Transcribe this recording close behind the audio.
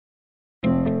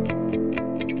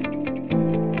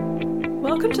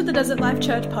Welcome to the Desert Life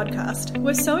Church podcast.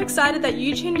 We're so excited that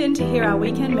you tuned in to hear our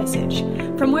weekend message.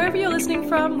 From wherever you're listening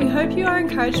from, we hope you are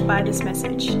encouraged by this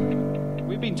message.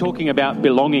 We've been talking about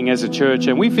belonging as a church,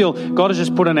 and we feel God has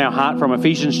just put in our heart from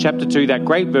Ephesians chapter 2, that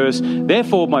great verse,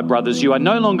 "Therefore, my brothers, you are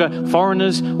no longer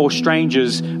foreigners or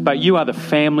strangers, but you are the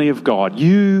family of God.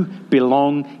 You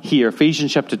belong here."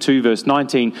 Ephesians chapter 2, verse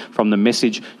 19 from the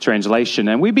Message translation.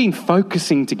 And we've been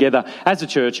focusing together as a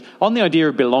church on the idea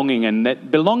of belonging, and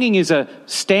that belonging is a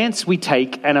stance we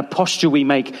take and a posture we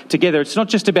make together. It's not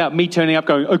just about me turning up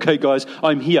going, "Okay guys,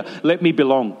 I'm here, let me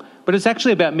belong." But it's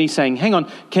actually about me saying, hang on,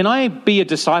 can I be a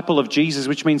disciple of Jesus,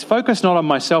 which means focus not on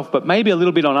myself, but maybe a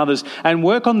little bit on others, and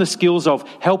work on the skills of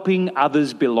helping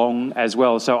others belong as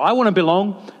well. So I want to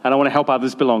belong, and I want to help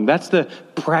others belong. That's the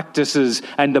practices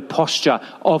and the posture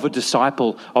of a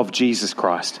disciple of Jesus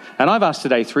Christ. And I've asked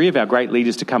today 3 of our great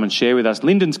leaders to come and share with us.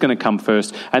 Lyndon's going to come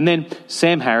first, and then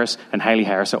Sam Harris and Hayley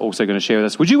Harris are also going to share with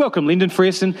us. Would you welcome Lyndon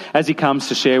Frierson as he comes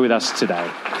to share with us today?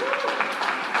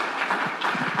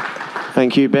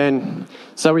 Thank you, Ben.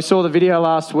 So we saw the video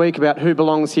last week about who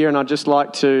belongs here, and I'd just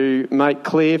like to make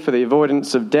clear for the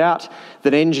avoidance of doubt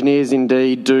that engineers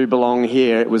indeed do belong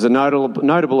here. It was a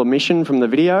notable omission from the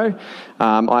video.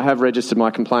 I have registered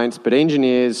my complaints, but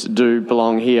engineers do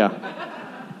belong here.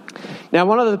 Now,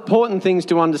 one of the important things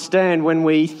to understand when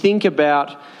we think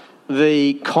about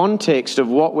the context of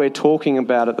what we're talking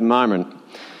about at the moment,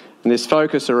 and this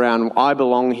focus around I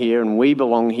belong here and we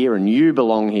belong here and you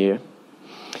belong here,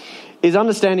 is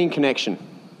understanding connection.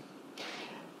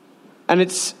 And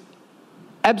it's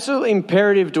absolutely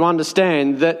imperative to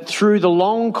understand that through the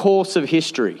long course of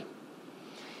history,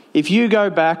 if you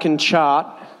go back and chart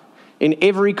in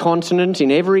every continent, in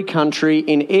every country,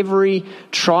 in every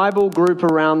tribal group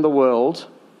around the world,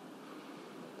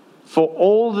 for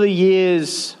all the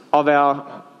years of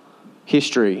our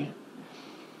history,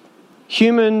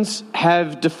 humans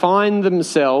have defined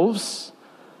themselves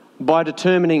by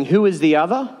determining who is the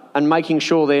other and making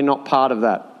sure they're not part of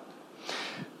that.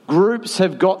 Groups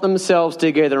have got themselves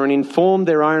together and informed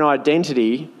their own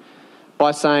identity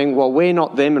by saying, well, we're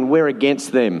not them and we're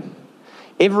against them.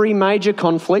 Every major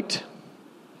conflict,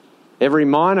 every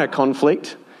minor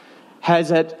conflict,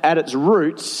 has at its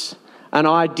roots an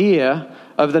idea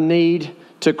of the need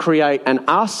to create an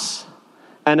us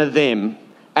and a them,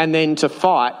 and then to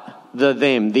fight the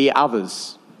them, the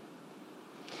others.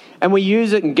 And we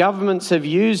use it, and governments have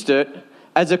used it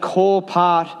as a core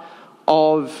part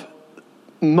of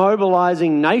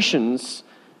mobilising nations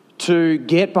to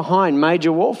get behind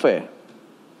major warfare.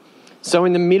 So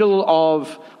in the middle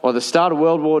of, or the start of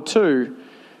World War II,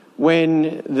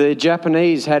 when the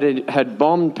Japanese had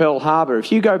bombed Pearl Harbor,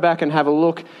 if you go back and have a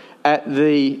look at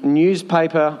the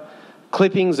newspaper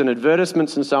clippings and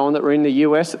advertisements and so on that were in the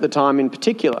US at the time in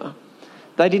particular,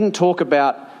 they didn't talk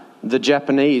about the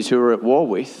Japanese who were at war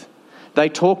with. They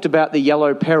talked about the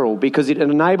yellow peril because it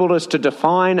enabled us to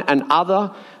define an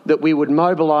other that we would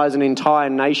mobilise an entire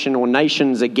nation or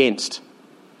nations against.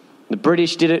 The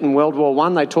British did it in World War I.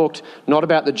 They talked not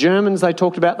about the Germans, they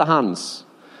talked about the Huns.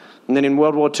 And then in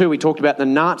World War II, we talked about the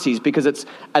Nazis because it's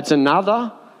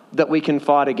another that we can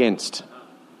fight against.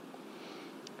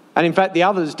 And in fact, the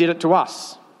others did it to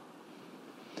us.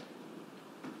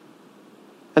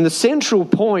 And the central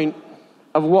point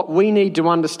of what we need to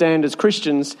understand as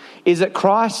Christians is that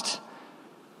Christ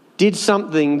did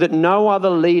something that no other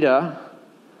leader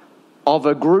of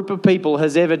a group of people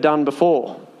has ever done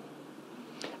before.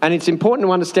 And it's important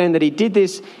to understand that he did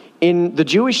this in the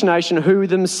Jewish nation, who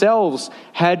themselves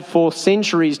had for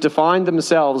centuries defined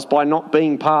themselves by not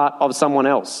being part of someone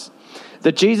else.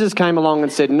 That Jesus came along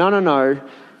and said, no,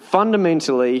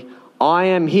 fundamentally, I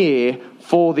am here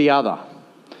for the other.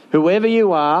 Whoever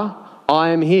you are,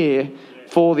 I am here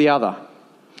for the other.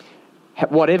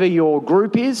 Whatever your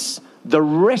group is, the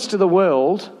rest of the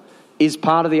world is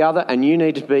part of the other, and you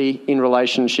need to be in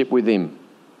relationship with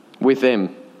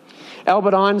them.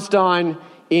 Albert Einstein,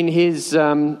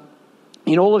 in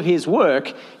all of his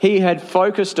work, he had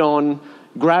focused on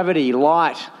gravity,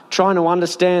 light, trying to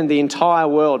understand the entire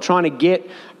world, trying to get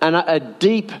a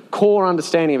deep core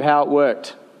understanding of how it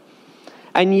worked.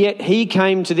 And yet he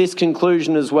came to this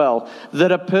conclusion as well,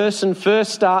 that a person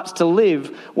first starts to live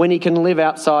when he can live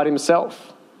outside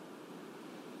himself.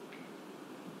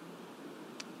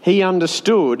 He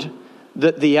understood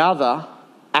that the other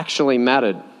actually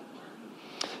mattered.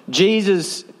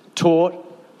 Jesus taught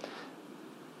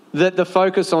that the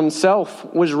focus on self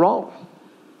was wrong.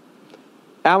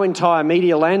 Our entire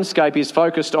media landscape is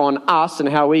focused on us and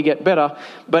how we get better,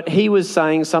 but he was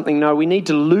saying something, no, we need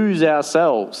to lose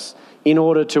ourselves in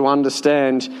order to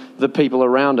understand the people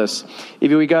around us.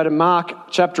 If we go to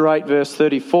Mark chapter 8, verse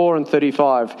 34 and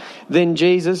 35, then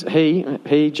Jesus,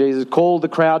 Jesus, called the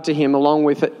crowd to him along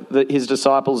with his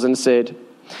disciples and said,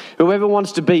 "Whoever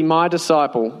wants to be my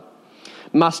disciple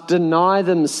must deny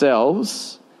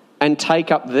themselves and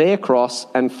take up their cross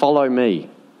and follow me.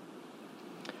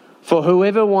 For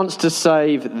whoever wants to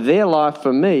save their life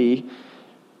for me,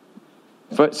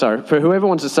 for whoever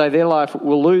wants to save their life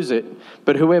will lose it,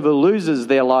 but whoever loses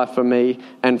their life for me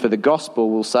and for the gospel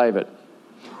will save it."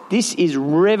 This is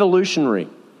revolutionary.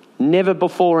 Never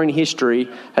before in history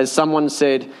has someone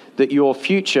said that your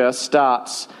future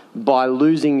starts by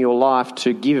losing your life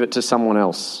to give it to someone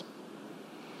else.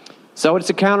 So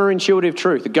it's a counterintuitive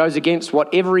truth. It goes against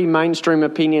what every mainstream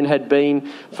opinion had been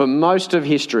for most of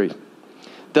history,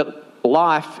 that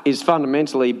life is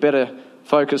fundamentally better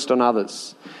focused on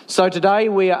others. So today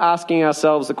we are asking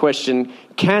ourselves the question,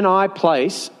 can I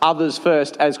place others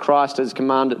first as Christ has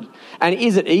commanded? And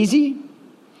is it easy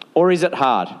or is it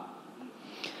hard?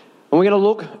 And we're going to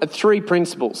look at three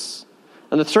principles.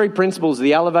 And the three principles are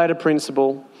the elevator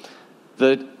principle,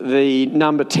 the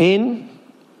number 10,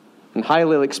 and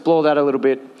Haley will explore that a little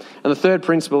bit. And the third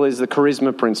principle is the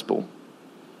charisma principle.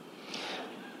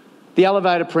 The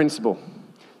elevator principle.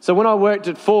 So when I worked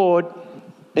at Ford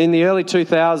in the early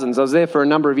 2000s, I was there for a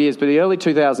number of years, but the early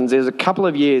 2000s, there was a couple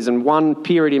of years and one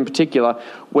period in particular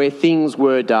where things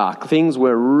were dark. Things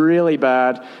were really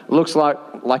bad. Looks like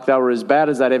they were as bad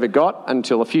as they'd ever got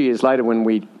until a few years later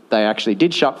when they actually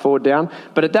did shut Ford down.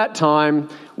 But at that time,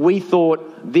 we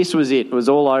thought this was it. It was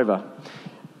all over.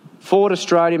 Ford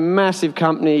Australia, massive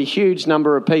company, huge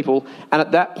number of people. And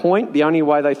at that point, the only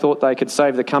way they thought they could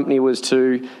save the company was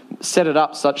to set it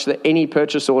up such that any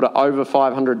purchase order over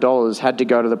 $500 had to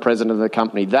go to the president of the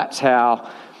company. That's how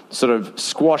sort of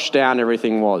squashed down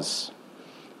everything was.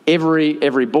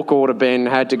 Every book order, Ben,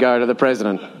 had to go to the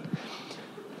president.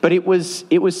 But it was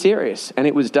serious and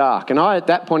it was dark. And I, at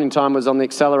that point in time, was on the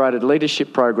Accelerated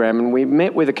Leadership Program, and we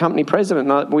met with a company president,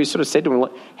 and we sort of said to him,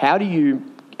 how do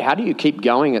you keep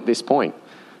going at this point?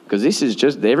 Because this is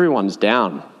just, everyone's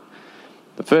down.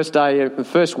 The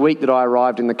first week that I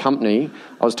arrived in the company,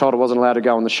 I was told I wasn't allowed to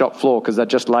go on the shop floor because they'd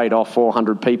just laid off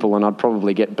 400 people and I'd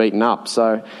probably get beaten up.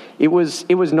 So it was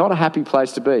not a happy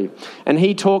place to be. And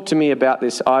he talked to me about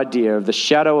this idea of the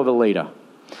shadow of a leader.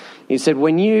 He said,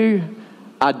 when you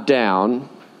are down,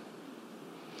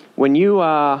 when you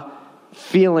are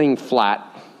feeling flat,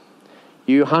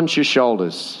 you hunch your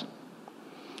shoulders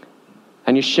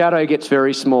and your shadow gets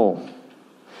very small.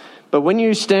 But when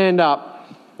you stand up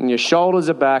and your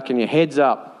shoulders are back and your head's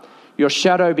up, your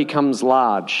shadow becomes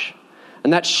large.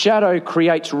 And that shadow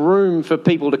creates room for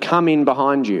people to come in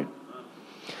behind you.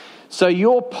 So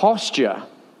your posture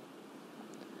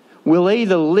will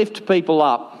either lift people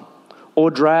up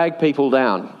or drag people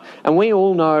down. And we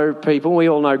all know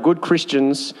good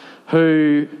Christians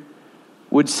who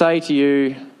would say to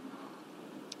you,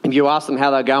 if you ask them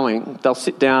how they're going, they'll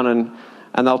sit down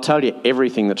and they'll tell you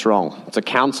everything that's wrong. It's a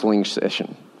counselling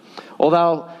session. Or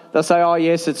they'll say, oh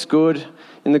yes, it's good,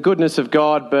 in the goodness of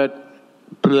God, but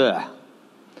blah.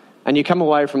 And you come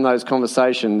away from those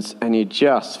conversations and you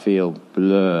just feel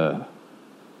blah.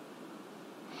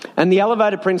 And the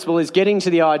elevator principle is getting to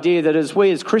the idea that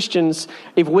as Christians,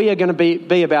 if we are going to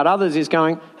be about others, is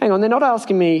going, hang on, they're not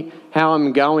asking me how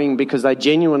I'm going because they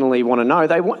genuinely want to know.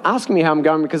 They're asking me how I'm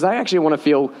going because they actually want to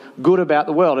feel good about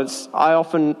the world. I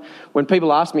often, when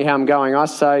people ask me how I'm going, I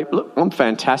say, look, I'm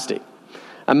fantastic.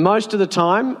 And most of the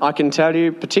time, I can tell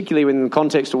you, particularly within the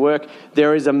context of work,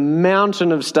 there is a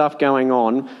mountain of stuff going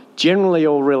on, generally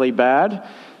all really bad,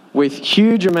 with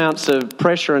huge amounts of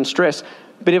pressure and stress.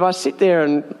 But if I sit there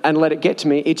and let it get to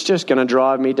me, it's just going to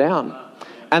drive me down.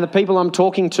 And the people I'm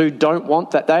talking to don't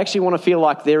want that. They actually want to feel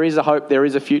like there is a hope, there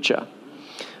is a future.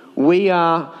 We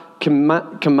are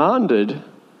commanded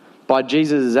by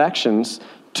Jesus' actions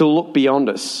to look beyond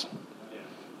us.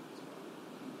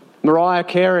 Mariah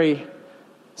Carey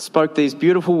spoke these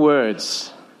beautiful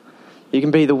words. You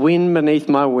can be the wind beneath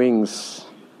my wings.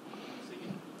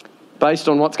 Based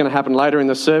on what's going to happen later in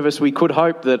the service, we could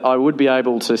hope that I would be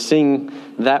able to sing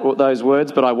those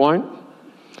words, but I won't.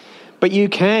 But you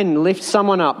can lift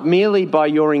someone up merely by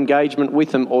your engagement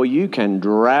with them, or you can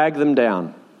drag them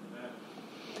down.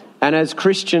 And as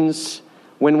Christians,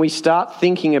 when we start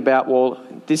thinking about, well,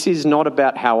 this is not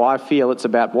about how I feel, it's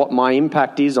about what my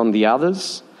impact is on the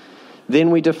others,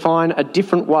 then we define a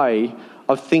different way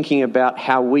of thinking about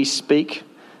how we speak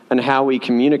and how we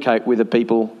communicate with the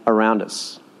people around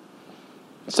us.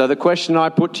 So the question I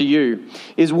put to you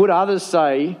is, would others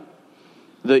say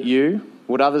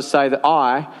that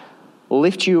I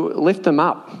lift them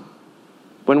up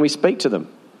when we speak to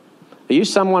them? Are you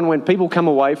someone, when people come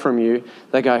away from you,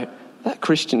 they go, that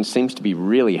Christian seems to be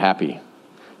really happy.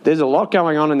 There's a lot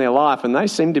going on in their life and they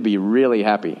seem to be really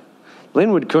happy.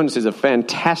 Linwood Kuntz is a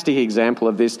fantastic example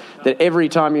of this, that every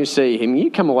time you see him,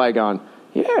 you come away going,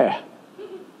 yeah,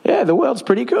 the world's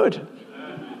pretty good.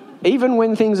 Even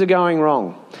when things are going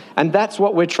wrong. And that's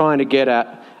what we're trying to get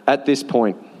at this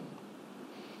point.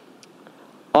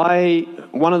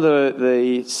 One of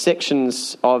the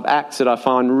sections of Acts that I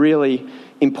find really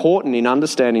important in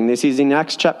understanding this is in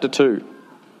Acts chapter 2.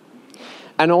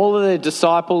 And all of the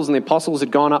disciples and the apostles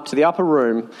had gone up to the upper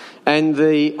room and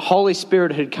the Holy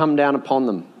Spirit had come down upon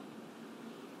them.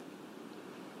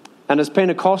 And as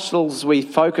Pentecostals, we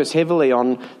focus heavily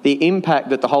on the impact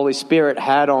that the Holy Spirit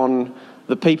had on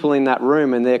the people in that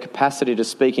room and their capacity to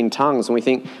speak in tongues. And we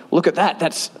think, look at that,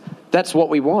 that's what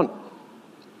we want.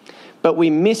 But we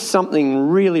miss something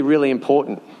really, really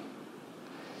important,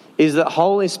 is that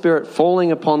Holy Spirit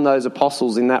falling upon those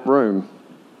apostles in that room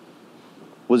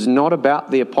was not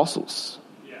about the apostles.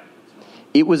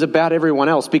 It was about everyone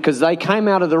else, because they came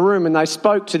out of the room and they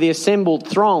spoke to the assembled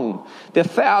throng. There are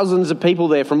thousands of people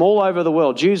there from all over the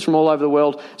world, Jews from all over the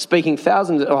world, speaking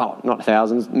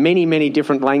many, many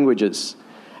different languages.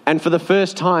 And for the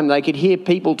first time, they could hear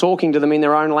people talking to them in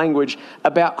their own language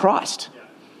about Christ.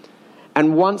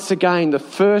 And once again, the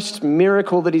first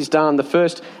miracle that is done, the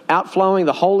first outflowing,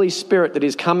 the Holy Spirit that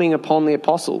is coming upon the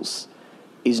apostles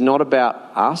is not about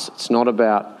us, it's not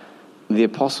about the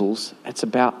apostles, it's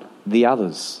about the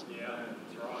others. Yeah,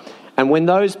 that's right. And when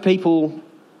those people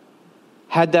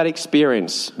had that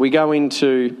experience, we go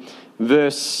into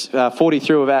verse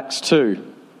 43 of Acts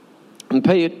 2. And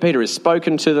Peter has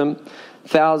spoken to them.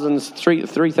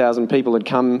 3,000 people had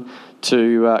come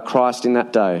to Christ in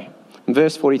that day. In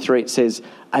verse 43 it says,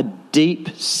 a deep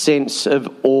sense of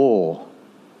awe,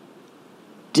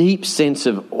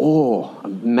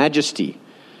 of majesty,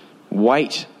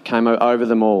 weight came over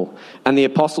them all. And the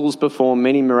apostles performed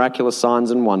many miraculous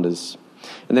signs and wonders.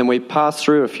 And then we pass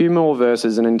through a few more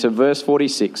verses and into verse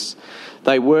 46.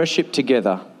 They worshipped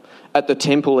together at the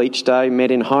temple each day,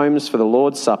 met in homes for the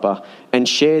Lord's Supper, and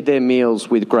shared their meals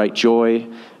with great joy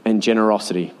and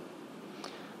generosity.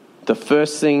 The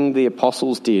first thing the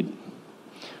apostles did,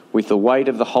 with the weight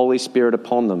of the Holy Spirit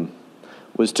upon them,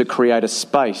 was to create a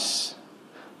space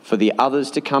for the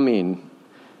others to come in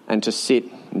and to sit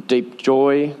in deep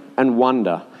joy and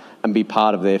wonder and be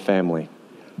part of their family.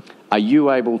 Are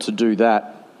you able to do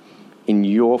that in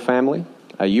your family?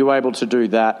 Are you able to do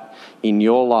that in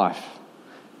your life?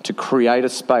 To create a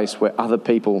space where other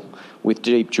people with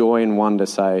deep joy and wonder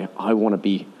say, I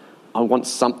want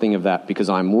something of that, because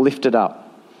I'm lifted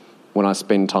up when I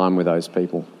spend time with those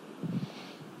people.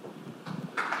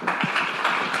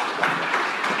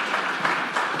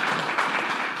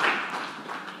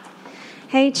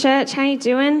 Hey church, how you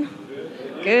doing?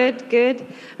 Good.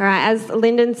 All right, as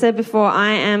Lyndon said before,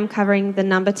 I am covering the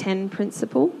number 10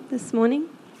 principle this morning.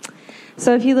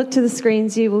 So if you look to the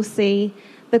screens, you will see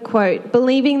the quote,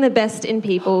 believing the best in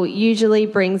people usually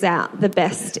brings out the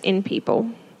best in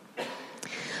people.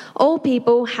 All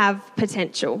people have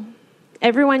potential.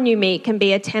 Everyone you meet can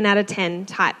be a 10 out of 10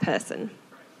 type person.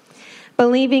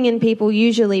 Believing in people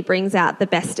usually brings out the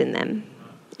best in them.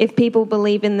 If people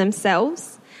believe in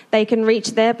themselves, they can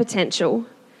reach their potential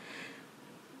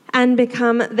and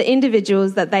become the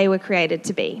individuals that they were created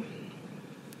to be.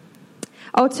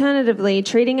 Alternatively,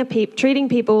 treating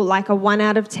people like a 1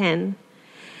 out of 10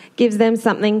 gives them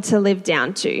something to live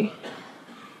down to,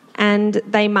 and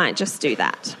they might just do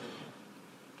that.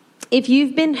 If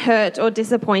you've been hurt or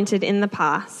disappointed in the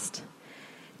past,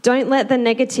 don't let the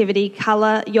negativity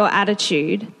colour your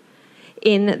attitude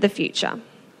in the future.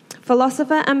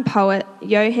 Philosopher and poet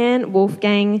Johann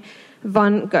Wolfgang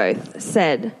von Goethe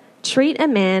said, treat a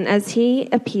man as he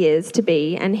appears to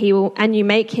be and you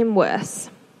make him worse.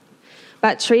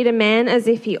 But treat a man as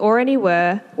if he already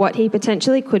were what he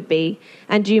potentially could be,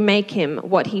 and you make him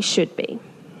what he should be.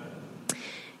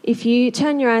 If you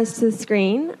turn your eyes to the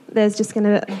screen, there's just going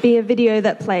to be a video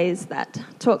that plays that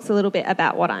talks a little bit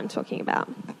about what I'm talking about.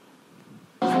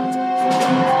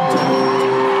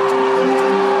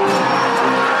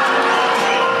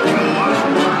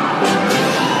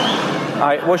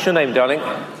 Hi, what's your name, darling?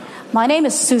 My name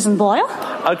is Susan Boyle.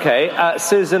 Okay,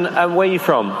 Susan, where are you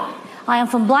from? I am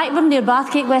from Blackburn near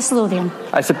Bathgate, West Lothian.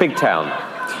 It's a big town.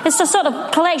 It's a sort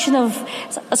of collection of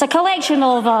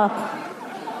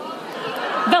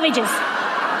villages.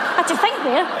 Had to think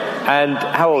there. And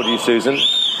how old are you, Susan?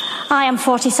 I am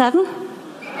 47.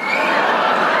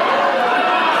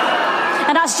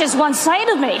 And that's just one side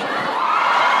of me.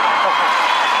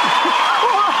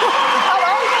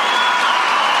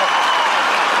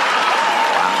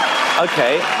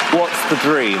 Okay, what's the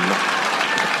dream?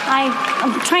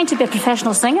 I'm trying to be a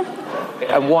professional singer.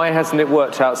 And why hasn't it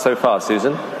worked out so far,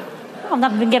 Susan? I've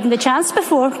never been given the chance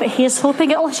before, but here's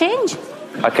hoping it'll change.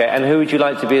 Okay, and who would you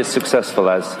like to be as successful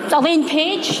as? Elaine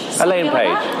Page. Elaine something like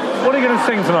Page. that. What are you going to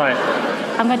sing tonight?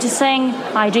 I'm going to sing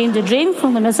I Dreamed a Dream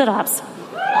from Les Miserables.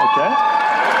 Okay.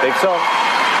 Big song.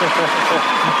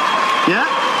 Yeah?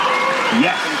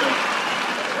 Yes.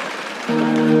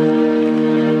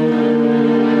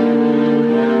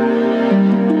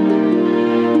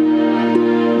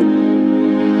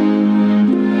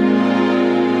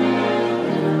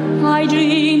 I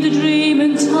dreamed a dream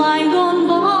in time gone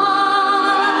by.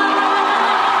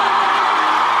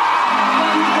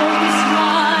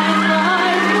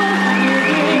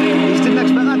 You didn't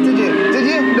expect that, did you? Did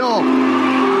you? No.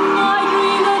 I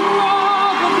dreamed that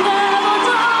love would never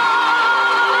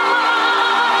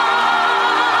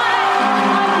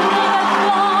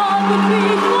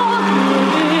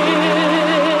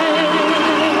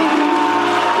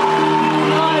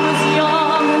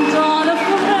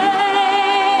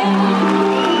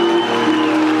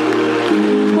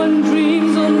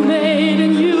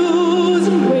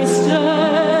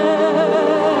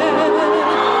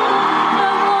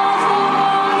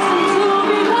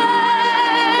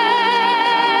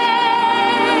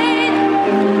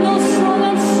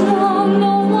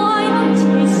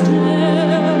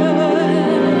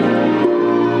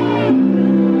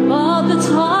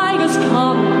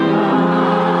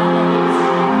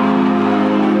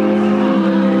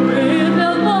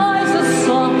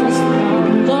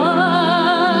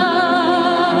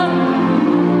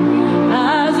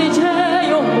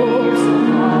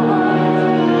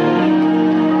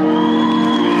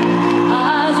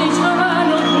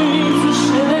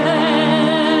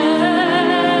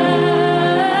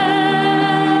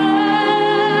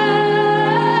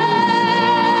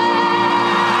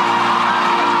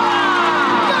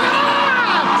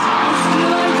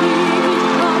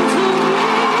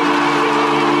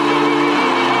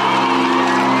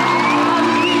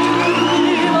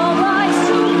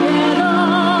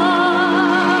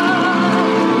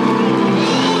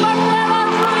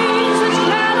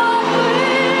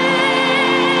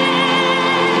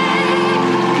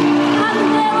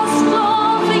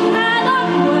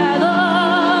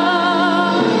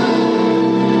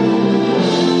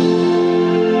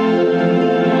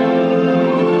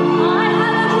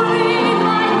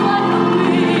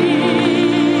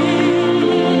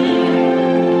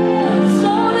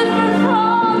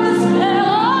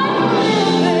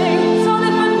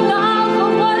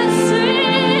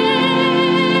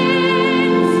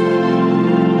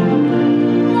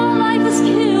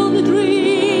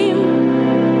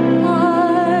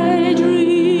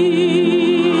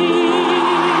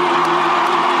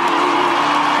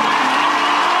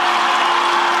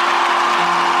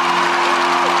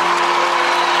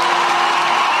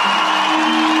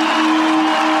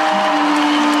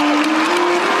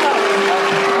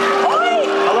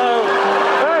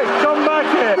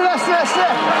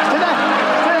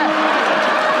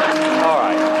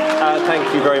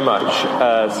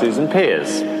Susan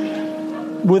Pearce.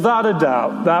 Without a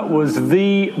doubt, that was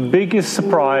the biggest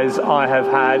surprise I have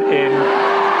had in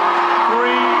 3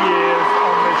 years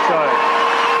on this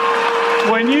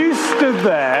show. When you stood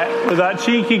there with that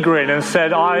cheeky grin and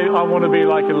said, I want to be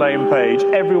like Elaine Page,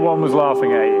 everyone was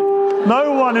laughing at you.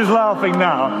 No one is laughing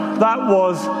now. That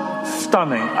was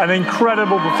stunning, an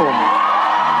incredible performance.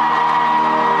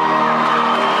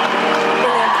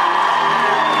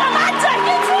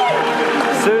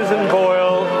 Susan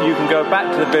Boyle, you can go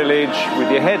back to the village with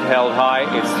your head held high.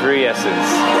 It's 3 S's.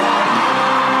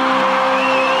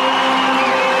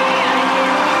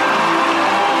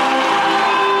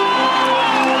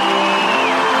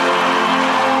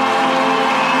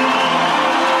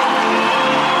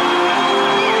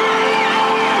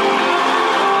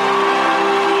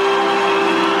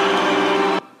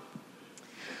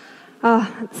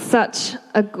 Oh, it's such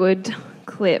a good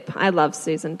clip. I love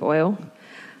Susan Boyle.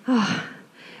 Oh.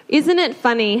 Isn't it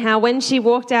funny how when she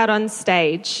walked out on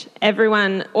stage,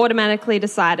 everyone automatically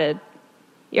decided,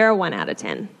 you're a 1 out of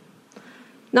 10.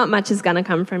 Not much is going to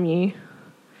come from you.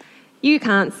 You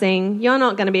can't sing. You're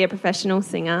not going to be a professional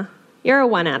singer. You're a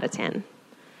 1 out of 10.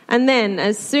 And then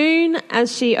as soon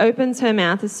as she opens her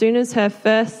mouth, as soon as her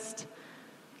first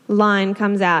line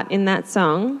comes out in that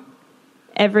song,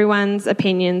 everyone's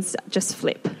opinions just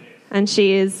flip. And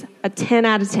she is a 10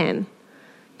 out of 10.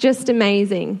 Just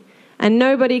amazing. And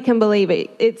nobody can believe it.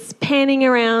 It's panning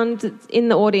around in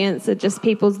the audience at just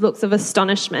people's looks of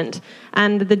astonishment,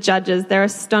 and the judges, their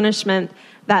astonishment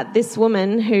that this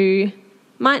woman who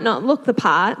might not look the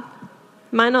part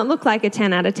might not look like a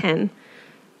 10 out of 10,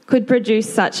 could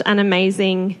produce such an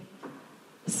amazing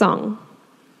song.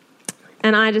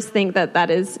 And I just think that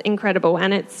that is incredible.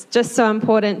 And it's just so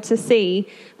important to see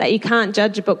that you can't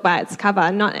judge a book by its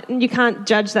cover. You can't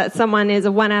judge that someone is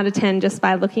a 1 out of 10 just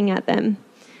by looking at them.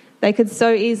 They could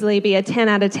so easily be a 10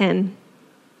 out of 10.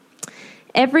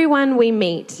 Everyone we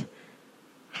meet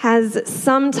has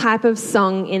some type of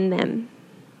song in them,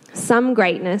 some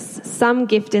greatness, some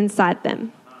gift inside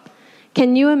them.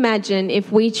 Can you imagine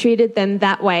if we treated them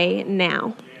that way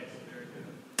now?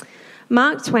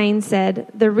 Mark Twain said,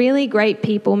 "The really great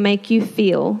people make you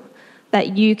feel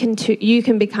that you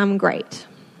can become great.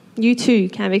 You too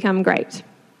can become great."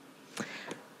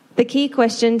 The key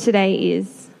question today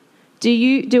is,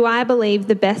 do I believe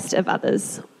the best of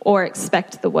others or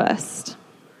expect the worst?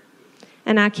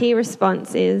 And our key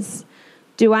response is,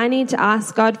 do I need to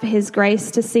ask God for his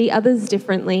grace to see others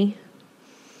differently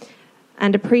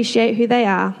and appreciate who they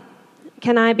are?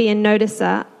 Can I be a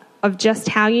noticer of just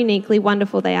how uniquely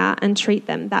wonderful they are and treat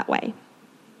them that way?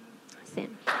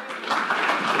 Sam.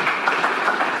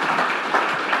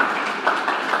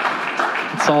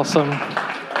 It's awesome.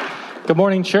 Good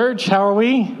morning, church. How are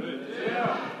we?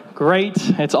 Great.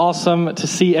 It's awesome to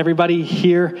see everybody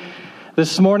here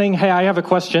this morning. Hey, I have a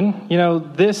question. You know,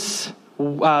 this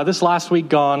last week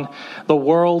gone, the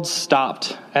world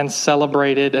stopped and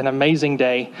celebrated an amazing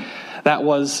day. That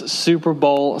was Super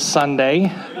Bowl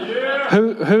Sunday.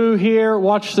 Who here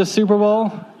watched the Super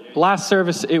Bowl? Last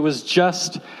service, it was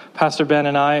just Pastor Ben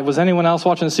and I. Was anyone else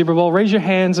watching the Super Bowl? Raise your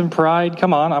hands in pride.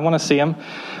 Come on, I want to see them.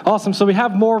 Awesome. So we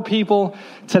have more people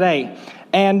today.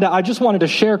 And I just wanted to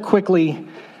share quickly,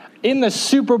 in the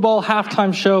Super Bowl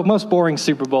halftime show, most boring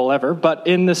Super Bowl ever, but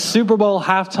in the Super Bowl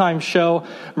halftime show,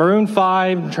 Maroon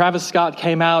 5 and Travis Scott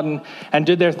came out and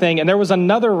did their thing. And there was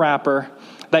another rapper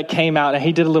that came out, and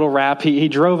he did a little rap. He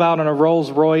drove out in a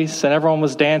Rolls Royce, and everyone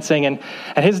was dancing, and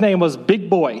his name was Big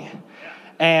Boy.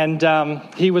 And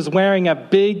he was wearing a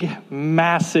big,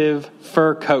 massive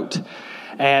fur coat,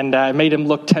 and it made him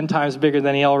look 10 times bigger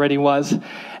than he already was.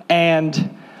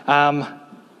 And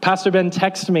Pastor Ben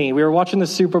texted me. We were watching the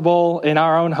Super Bowl in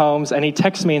our own homes, and he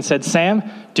texted me and said, "Sam,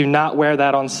 do not wear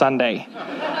that on Sunday."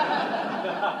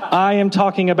 I am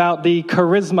talking about the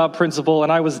charisma principle,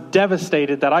 and I was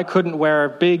devastated that I couldn't wear a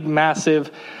big,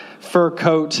 massive fur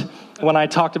coat when I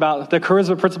talked about the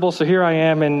charisma principle, so here I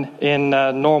am in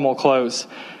normal clothes.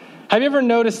 Have you ever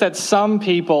noticed that some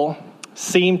people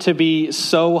seem to be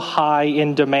so high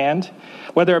in demand,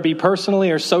 whether it be personally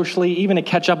or socially, even to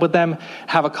catch up with them,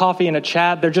 have a coffee and a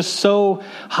chat? They're just so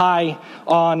high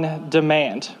on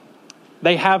demand.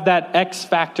 They have that X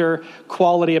factor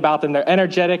quality about them. They're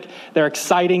energetic, they're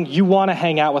exciting, you want to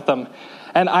hang out with them.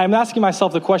 And I'm asking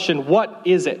myself the question, what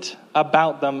is it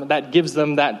about them that gives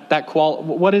them that quality?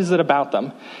 What is it about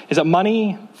them? Is it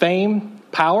money, fame,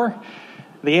 power?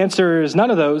 The answer is none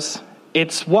of those.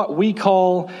 It's what we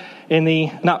call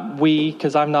not we,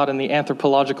 because I'm not in the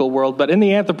anthropological world, but in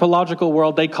the anthropological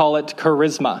world, they call it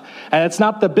charisma. And it's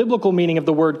not the biblical meaning of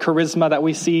the word charisma that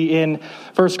we see in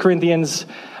 1 Corinthians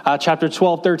chapter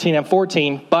 12, 13, and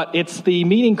 14, but it's the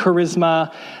meaning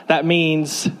charisma that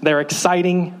means they're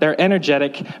exciting, they're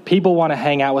energetic, people want to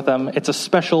hang out with them. It's a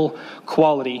special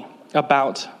quality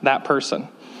about that person.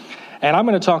 And I'm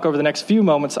going to talk over the next few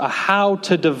moments how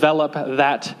to develop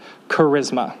that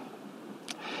charisma.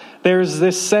 There's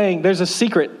this saying, there's a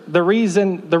secret. The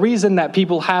reason that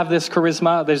people have this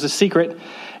charisma, there's a secret.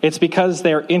 It's because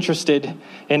they're interested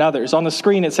in others. On the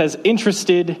screen it says,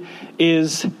 interested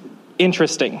is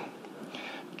interesting.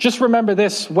 Just remember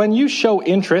this, when you show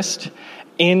interest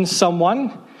in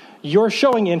someone, you're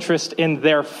showing interest in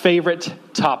their favorite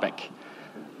topic,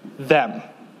 them.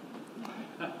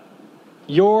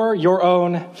 Your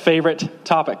own favorite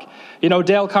topic. You know,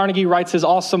 Dale Carnegie writes his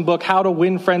awesome book, How to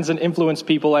Win Friends and Influence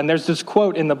People, and there's this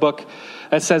quote in the book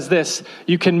that says this: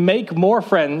 "You can make more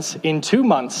friends in 2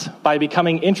 months by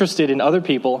becoming interested in other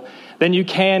people than you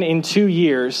can in 2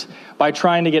 years by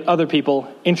trying to get other people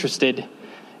interested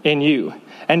in you."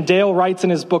 And Dale writes in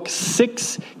his book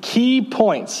 6 key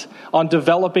points on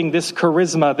developing this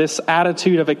charisma, this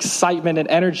attitude of excitement and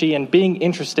energy and being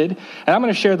interested. And I'm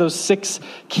going to share those 6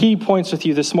 key points with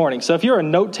you this morning. So if you're a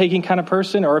note-taking kind of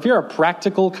person, or if you're a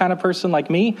practical kind of person like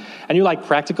me, and you like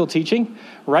practical teaching,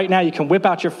 right now you can whip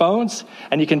out your phones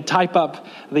and you can type up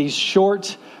these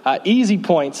short, easy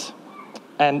points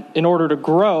and in order to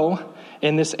grow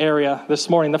in this area this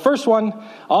morning. The first one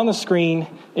on the screen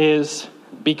is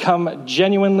become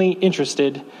genuinely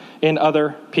interested in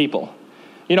other people.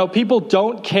 You know, people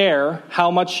don't care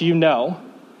how much you know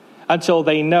until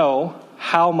they know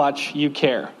how much you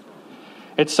care.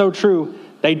 It's so true.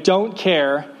 They don't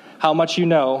care how much you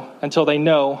know until they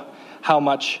know how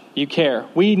much you care.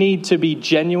 We need to be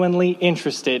genuinely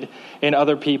interested in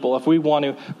other people if we want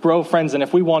to grow friends and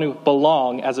if we want to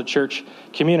belong as a church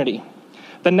community.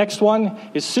 The next one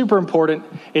is super important.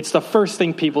 It's the first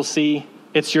thing people see.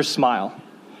 It's your smile.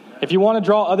 If you want to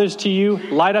draw others to you,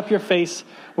 light up your face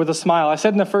with a smile. I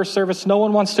said in the first service, no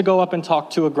one wants to go up and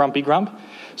talk to a grumpy grump.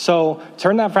 So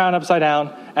turn that frown upside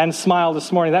down and smile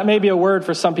this morning. That may be a word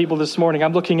for some people this morning.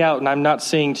 I'm looking out and I'm not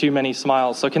seeing too many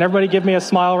smiles. So can everybody give me a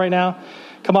smile right now?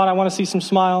 Come on, I want to see some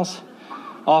smiles.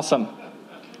 Awesome.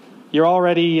 You're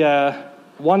already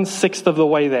 1/6 of the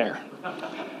way there.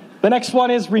 The next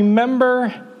one is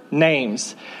remember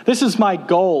names. This is my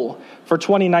goal for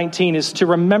 2019, is to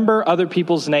remember other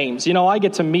people's names. You know, I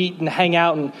get to meet and hang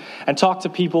out and talk to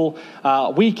people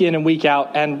week in and week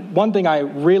out. And one thing I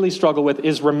really struggle with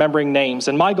is remembering names.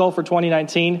 And my goal for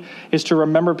 2019 is to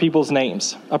remember people's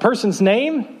names. A person's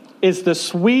name is the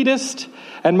sweetest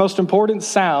and most important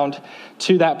sound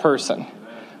to that person.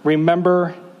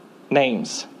 Remember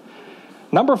names.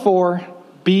 Number 4,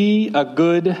 be a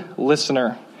good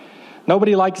listener.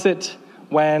 Nobody likes it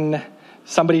when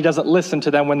somebody doesn't listen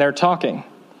to them when they're talking.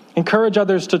 Encourage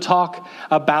others to talk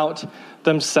about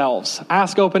themselves.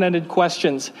 Ask open-ended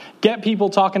questions. Get people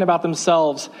talking about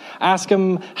themselves. Ask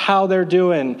them how they're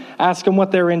doing. Ask them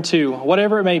what they're into.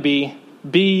 Whatever it may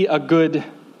be a good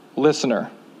listener.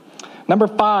 Number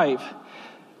 5,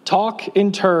 talk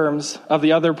in terms of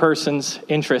the other person's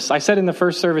interests. I said in the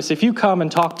first service, if you come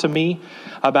and talk to me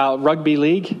about rugby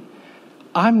league,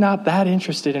 I'm not that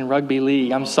interested in rugby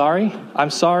league. I'm sorry.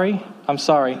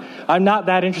 I'm not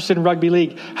that interested in rugby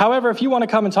league. However, if you want to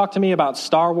come and talk to me about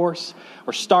Star Wars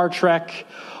or Star Trek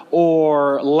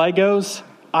or Legos,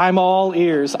 I'm all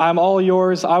ears. I'm all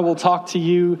yours. I will talk to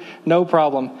you, no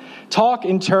problem. Talk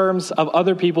in terms of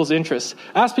other people's interests.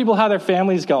 Ask people how their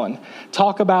family's going.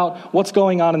 Talk about what's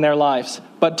going on in their lives.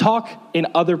 But talk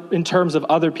in terms of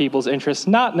other people's interests,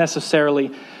 not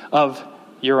necessarily of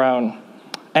your own.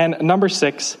 And number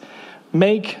 6,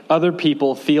 make other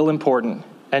people feel important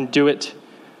and do it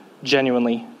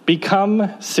genuinely.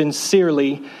 Become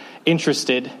sincerely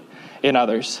interested in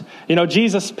others. You know,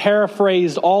 Jesus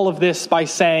paraphrased all of this by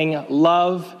saying,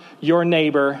 love your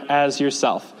neighbor as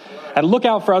yourself. And look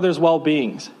out for others'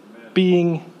 well-being,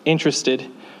 being interested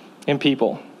in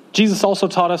people. Jesus also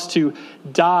taught us to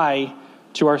die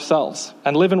to ourselves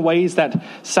and live in ways that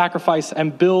sacrifice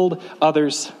and build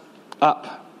others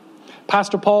up.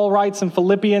 Pastor Paul writes in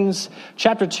Philippians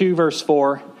chapter 2, verse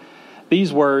 4,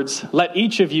 these words, let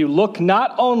each of you look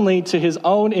not only to his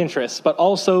own interests, but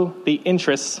also the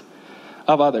interests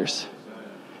of others.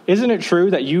 Isn't it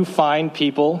true that you find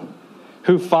people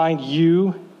who find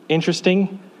you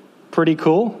interesting pretty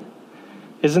cool?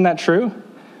 Isn't that true?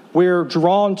 We're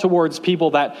drawn towards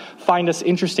people that find us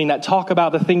interesting, that talk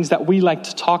about the things that we like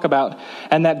to talk about,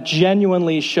 and that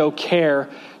genuinely show care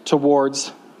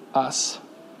towards us.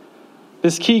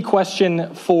 This key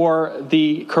question for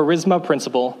the charisma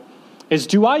principle is,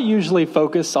 do I usually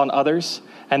focus on others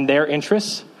and their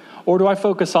interests, or do I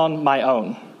focus on my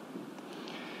own?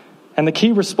 And the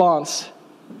key response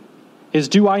is,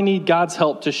 do I need God's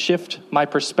help to shift my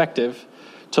perspective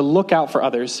to look out for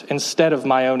others instead of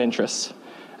my own interests?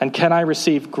 And can I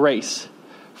receive grace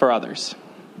for others?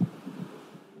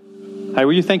 Hey,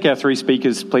 will you thank our 3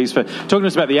 speakers, please, for talking to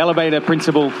us about the elevator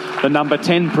principle, the number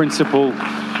 10 principle,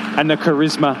 and the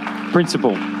charisma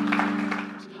principle.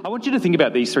 I want you to think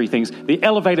about these 3 things. The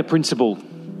elevator principle.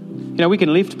 You know, we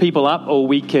can lift people up or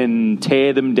we can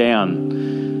tear them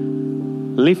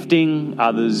down. Lifting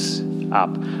others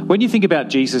up. When you think about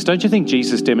Jesus, don't you think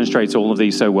Jesus demonstrates all of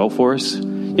these so well for us?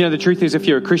 You know, the truth is, if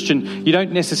you're a Christian, you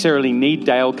don't necessarily need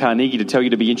Dale Carnegie to tell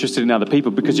you to be interested in other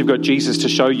people, because you've got Jesus to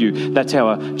show you that's how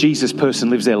a Jesus person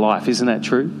lives their life. Isn't that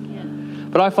true?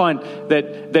 But I find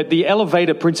that the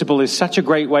elevator principle is such a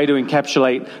great way to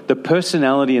encapsulate the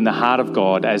personality and the heart of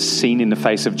God as seen in the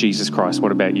face of Jesus Christ.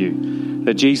 What about you?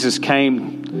 That Jesus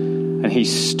came and he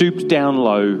stooped down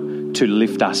low to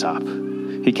lift us up.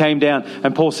 He came down,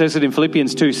 and Paul says it in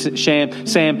Philippians 2,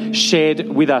 Sam shared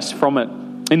with us from it.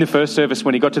 In the first service,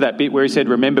 when he got to that bit where he said,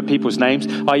 remember people's names,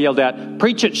 I yelled out,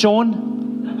 preach it, Sean.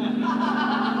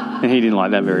 And he didn't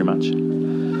like that very much.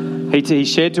 He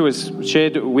shared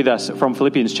with us from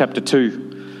Philippians chapter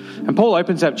 2. And Paul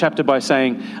opens that chapter by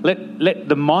saying, let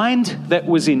the mind that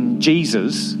was in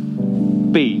Jesus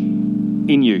be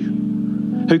in you,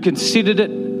 who considered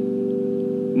it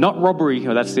not robbery,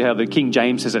 or that's how the King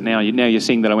James says it now. Now you're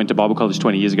seeing that I went to Bible college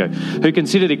 20 years ago. Who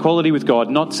considered equality with God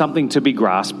not something to be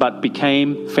grasped, but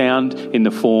became found in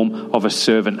the form of a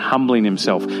servant, humbling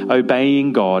himself,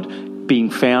 obeying God, being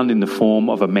found in the form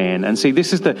of a man. And see,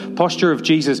 this is the posture of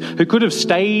Jesus, who could have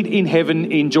stayed in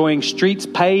heaven enjoying streets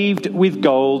paved with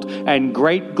gold and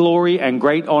great glory and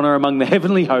great honor among the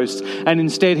heavenly hosts, and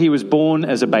instead he was born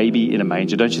as a baby in a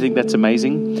manger. Don't you think that's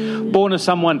amazing? Born as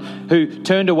someone who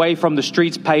turned away from the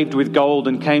streets paved with gold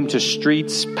and came to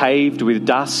streets paved with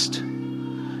dust.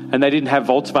 And they didn't have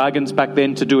Volkswagens back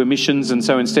then to do emissions, and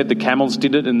so instead the camels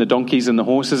did it and the donkeys and the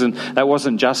horses, and that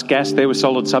wasn't just gas, there were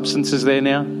solid substances there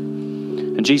now.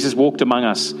 And Jesus walked among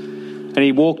us, and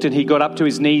he walked and he got up to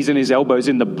his knees and his elbows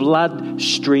in the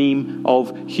bloodstream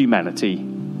of humanity.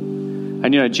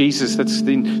 And you know, Jesus, that's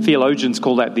the theologians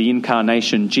call that the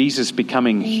incarnation, Jesus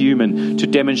becoming human to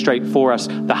demonstrate for us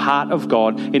the heart of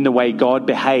God in the way God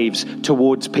behaves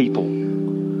towards people.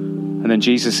 And then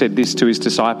Jesus said this to his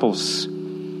disciples: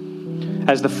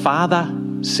 as the Father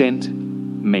sent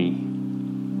me,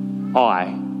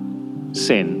 I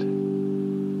send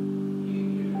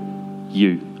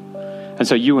you. And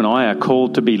so you and I are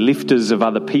called to be lifters of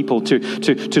other people,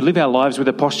 to live our lives with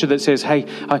a posture that says, hey,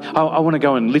 I want to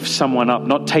go and lift someone up,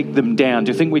 not take them down.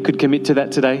 Do you think we could commit to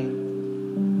that today?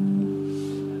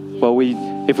 Well,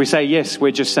 if we say yes,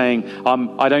 we're just saying,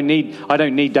 I don't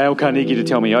need Dale Carnegie to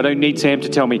tell me. I don't need Sam to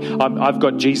tell me. I've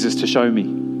got Jesus to show me.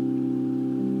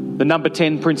 The number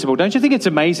 10 principle. Don't you think it's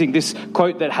amazing, this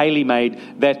quote that Haley made,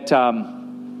 that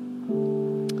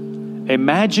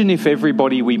imagine if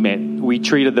everybody we met, we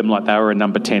treated them like they were a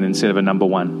number 10 instead of a number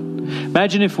 1.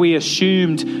 Imagine if we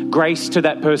assumed grace to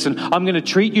that person. I'm going to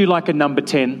treat you like a number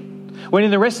 10. When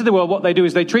in the rest of the world, what they do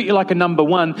is they treat you like a number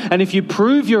 1. And if you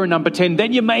prove you're a number 10,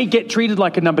 then you may get treated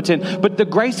like a number 10. But the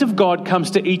grace of God comes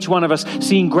to each one of us,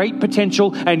 seeing great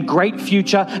potential and great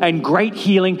future and great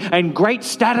healing and great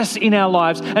status in our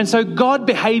lives. And so God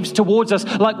behaves towards us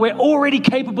like we're already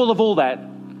capable of all that.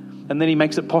 And then he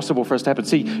makes it possible for us to happen.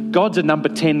 See, God's a number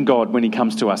 10 God when he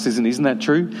comes to us, isn't that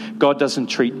true? God doesn't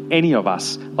treat any of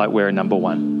us like we're a number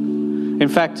 1. In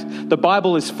fact, the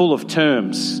Bible is full of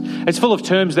terms. It's full of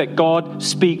terms that God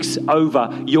speaks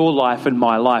over your life and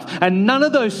my life. And none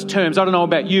of those terms, I don't know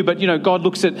about you, but you know, God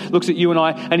looks at you and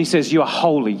I and he says, you are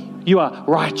holy, you are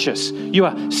righteous, you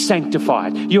are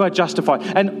sanctified, you are justified.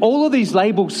 And all of these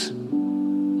labels,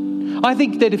 I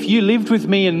think that if you lived with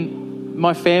me and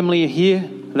my family are here,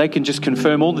 they can just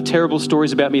confirm all the terrible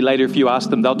stories about me later. If you ask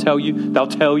them, they'll tell you.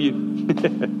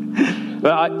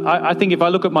 But I think if I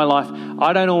look at my life,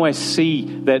 I don't always see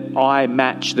that I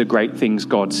match the great things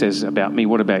God says about me.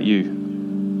 What about you?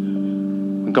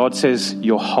 When God says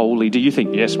you're holy, do you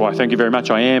think, yes, why, thank you very much,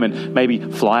 I am, and maybe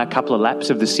fly a couple of laps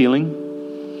of the ceiling?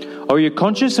 Or are you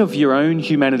conscious of your own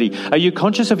humanity? Are you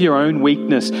conscious of your own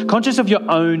weakness? Conscious of your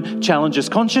own challenges?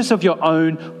 Conscious of your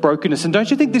own brokenness? And don't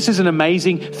you think this is an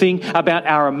amazing thing about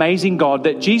our amazing God,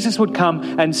 that Jesus would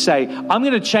come and say, I'm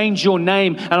going to change your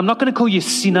name, and I'm not going to call you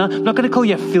sinner, I'm not going to call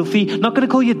you filthy, I'm not going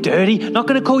to call you dirty, I'm not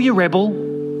going to call you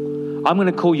rebel. I'm going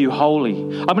to call you holy.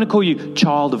 I'm going to call you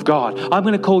child of God. I'm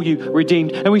going to call you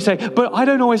redeemed. And we say, but I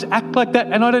don't always act like that,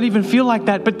 and I don't even feel like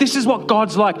that. But this is what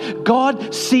God's like.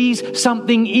 God sees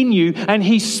something in you, and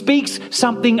he speaks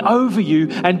something over you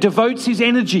and devotes his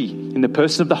energy in the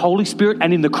person of the Holy Spirit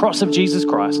and in the cross of Jesus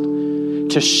Christ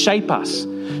to shape us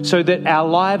so that our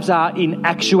lives are in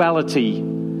actuality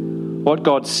what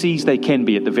God sees they can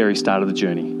be at the very start of the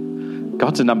journey.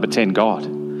 God's a number 10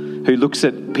 God who looks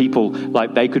at people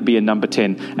like they could be a number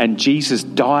 10. And Jesus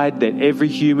died that every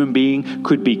human being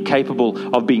could be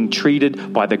capable of being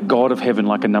treated by the God of heaven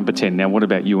like a number 10. Now, what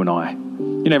about you and I?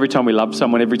 You know, every time we love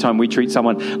someone, every time we treat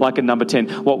someone like a number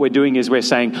 10, what we're doing is we're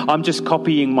saying, I'm just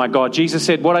copying my God. Jesus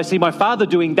said, what I see my Father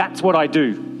doing, that's what I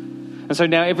do. And so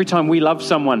now every time we love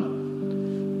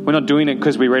someone, we're not doing it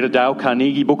because we read a Dale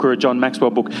Carnegie book or a John Maxwell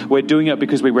book. We're doing it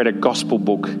because we read a gospel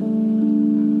book.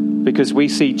 Because we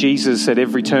see Jesus at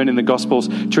every turn in the Gospels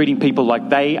treating people like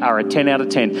they are a 10 out of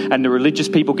 10, and the religious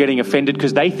people getting offended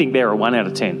because they think they're a 1 out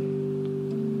of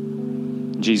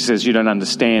 10. Jesus says, you don't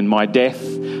understand. My death,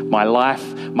 my life,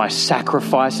 my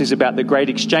sacrifice is about the great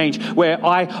exchange where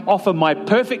I offer my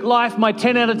perfect life, my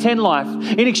 10 out of 10 life,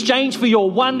 in exchange for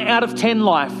your 1 out of 10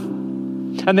 life.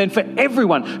 And then for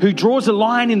everyone who draws a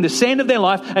line in the sand of their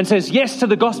life and says yes to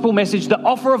the gospel message, the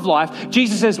offer of life,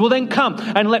 Jesus says, well then come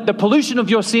and let the pollution of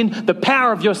your sin, the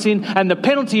power of your sin, and the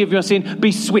penalty of your sin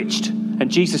be switched.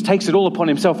 And Jesus takes it all upon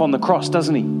himself on the cross,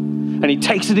 doesn't he? And he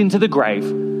takes it into the grave.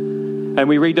 And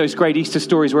we read those great Easter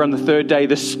stories where on the third day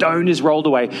the stone is rolled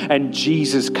away and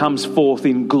Jesus comes forth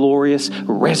in glorious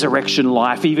resurrection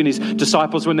life. Even his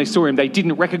disciples, when they saw him, they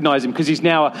didn't recognize him because he's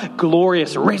now a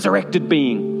glorious resurrected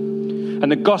being.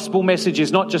 And the gospel message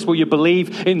is not just will you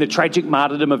believe in the tragic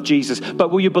martyrdom of Jesus, but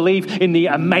will you believe in the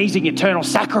amazing eternal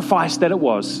sacrifice that it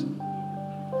was?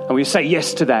 will you say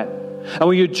yes to that? And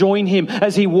will you join him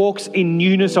as he walks in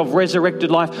newness of resurrected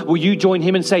life? Will you join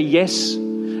him and say yes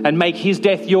and make his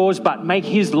death yours, but make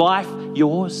his life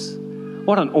yours?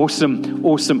 What an awesome,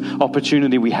 awesome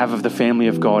opportunity we have of the family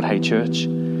of God, hey church,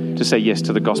 to say yes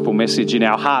to the gospel message in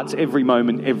our hearts every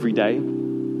moment, every day.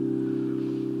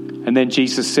 And then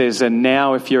Jesus says, and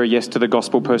now if you're a yes to the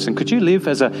gospel person, could you live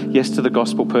as a yes to the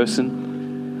gospel person?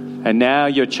 And now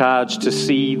you're charged to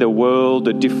see the world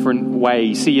a different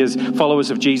way. See, as followers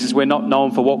of Jesus, we're not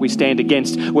known for what we stand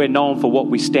against. We're known for what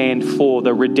we stand for,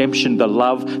 the redemption, the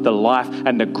love, the life,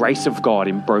 and the grace of God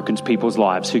in broken people's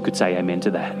lives. Who could say amen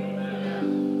to that?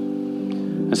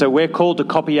 And so we're called to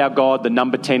copy our God, the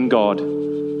number 10 God,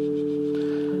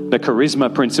 the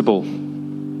charisma principle,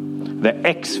 the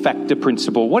X factor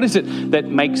principle. What is it that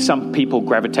makes some people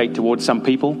gravitate towards some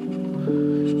people?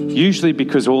 Usually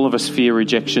because all of us fear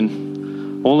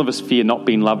rejection. All of us fear not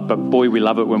being loved, but boy, we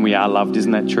love it when we are loved.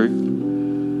 Isn't that true?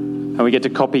 And we get to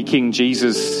copy King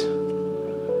Jesus,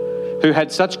 who had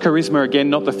such charisma, again,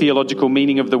 not the theological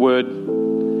meaning of the word.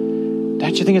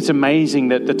 Don't you think it's amazing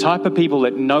that the type of people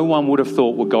that no one would have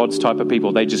thought were God's type of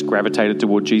people, they just gravitated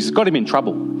toward Jesus? Got him in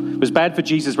trouble. It was bad for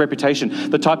Jesus' reputation.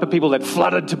 The type of people that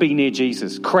flooded to be near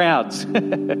Jesus. Crowds.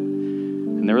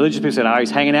 And the religious people said, he's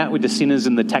hanging out with the sinners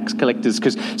and the tax collectors.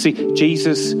 Because, see,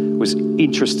 Jesus was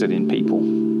interested in people.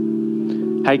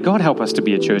 Hey, God help us to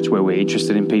be a church where we're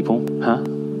interested in people, huh?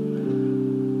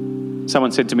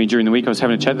 Someone said to me during the week, I was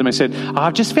having a chat with them, I said,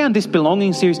 I've just found this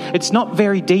belonging series. It's not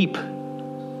very deep.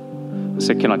 I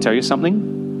said, can I tell you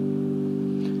something?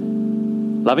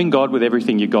 Loving God with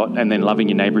everything you got and then loving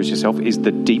your neighbour as yourself is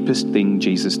the deepest thing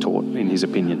Jesus taught, in his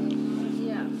opinion.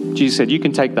 Yeah. Jesus said, you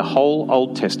can take the whole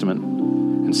Old Testament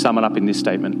and sum it up in this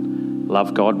statement.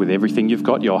 Love God with everything you've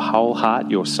got, your whole heart,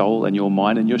 your soul and your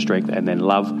mind and your strength, and then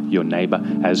love your neighbour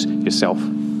as yourself.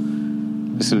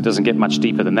 Listen, it doesn't get much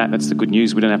deeper than that. That's the good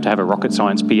news. We don't have to have a rocket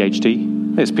science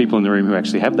PhD. There's people in the room who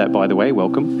actually have that, by the way.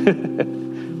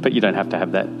 Welcome. But you don't have to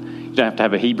have that. You don't have to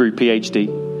have a Hebrew PhD.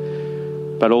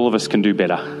 But all of us can do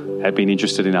better at being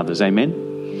interested in others.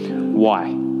 Amen?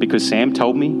 Why? Because Sam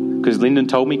told me? Because Lyndon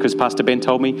told me? Because Pastor Ben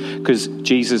told me? Because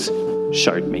Jesus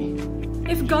showed me.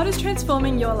 If God is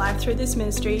transforming your life through this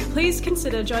ministry, please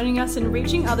consider joining us in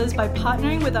reaching others by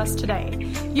partnering with us today.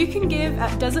 You can give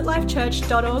at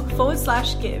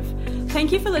desertlifechurch.org/give.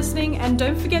 Thank you for listening, and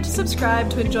don't forget to subscribe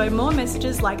to enjoy more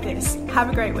messages like this. Have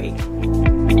a great week.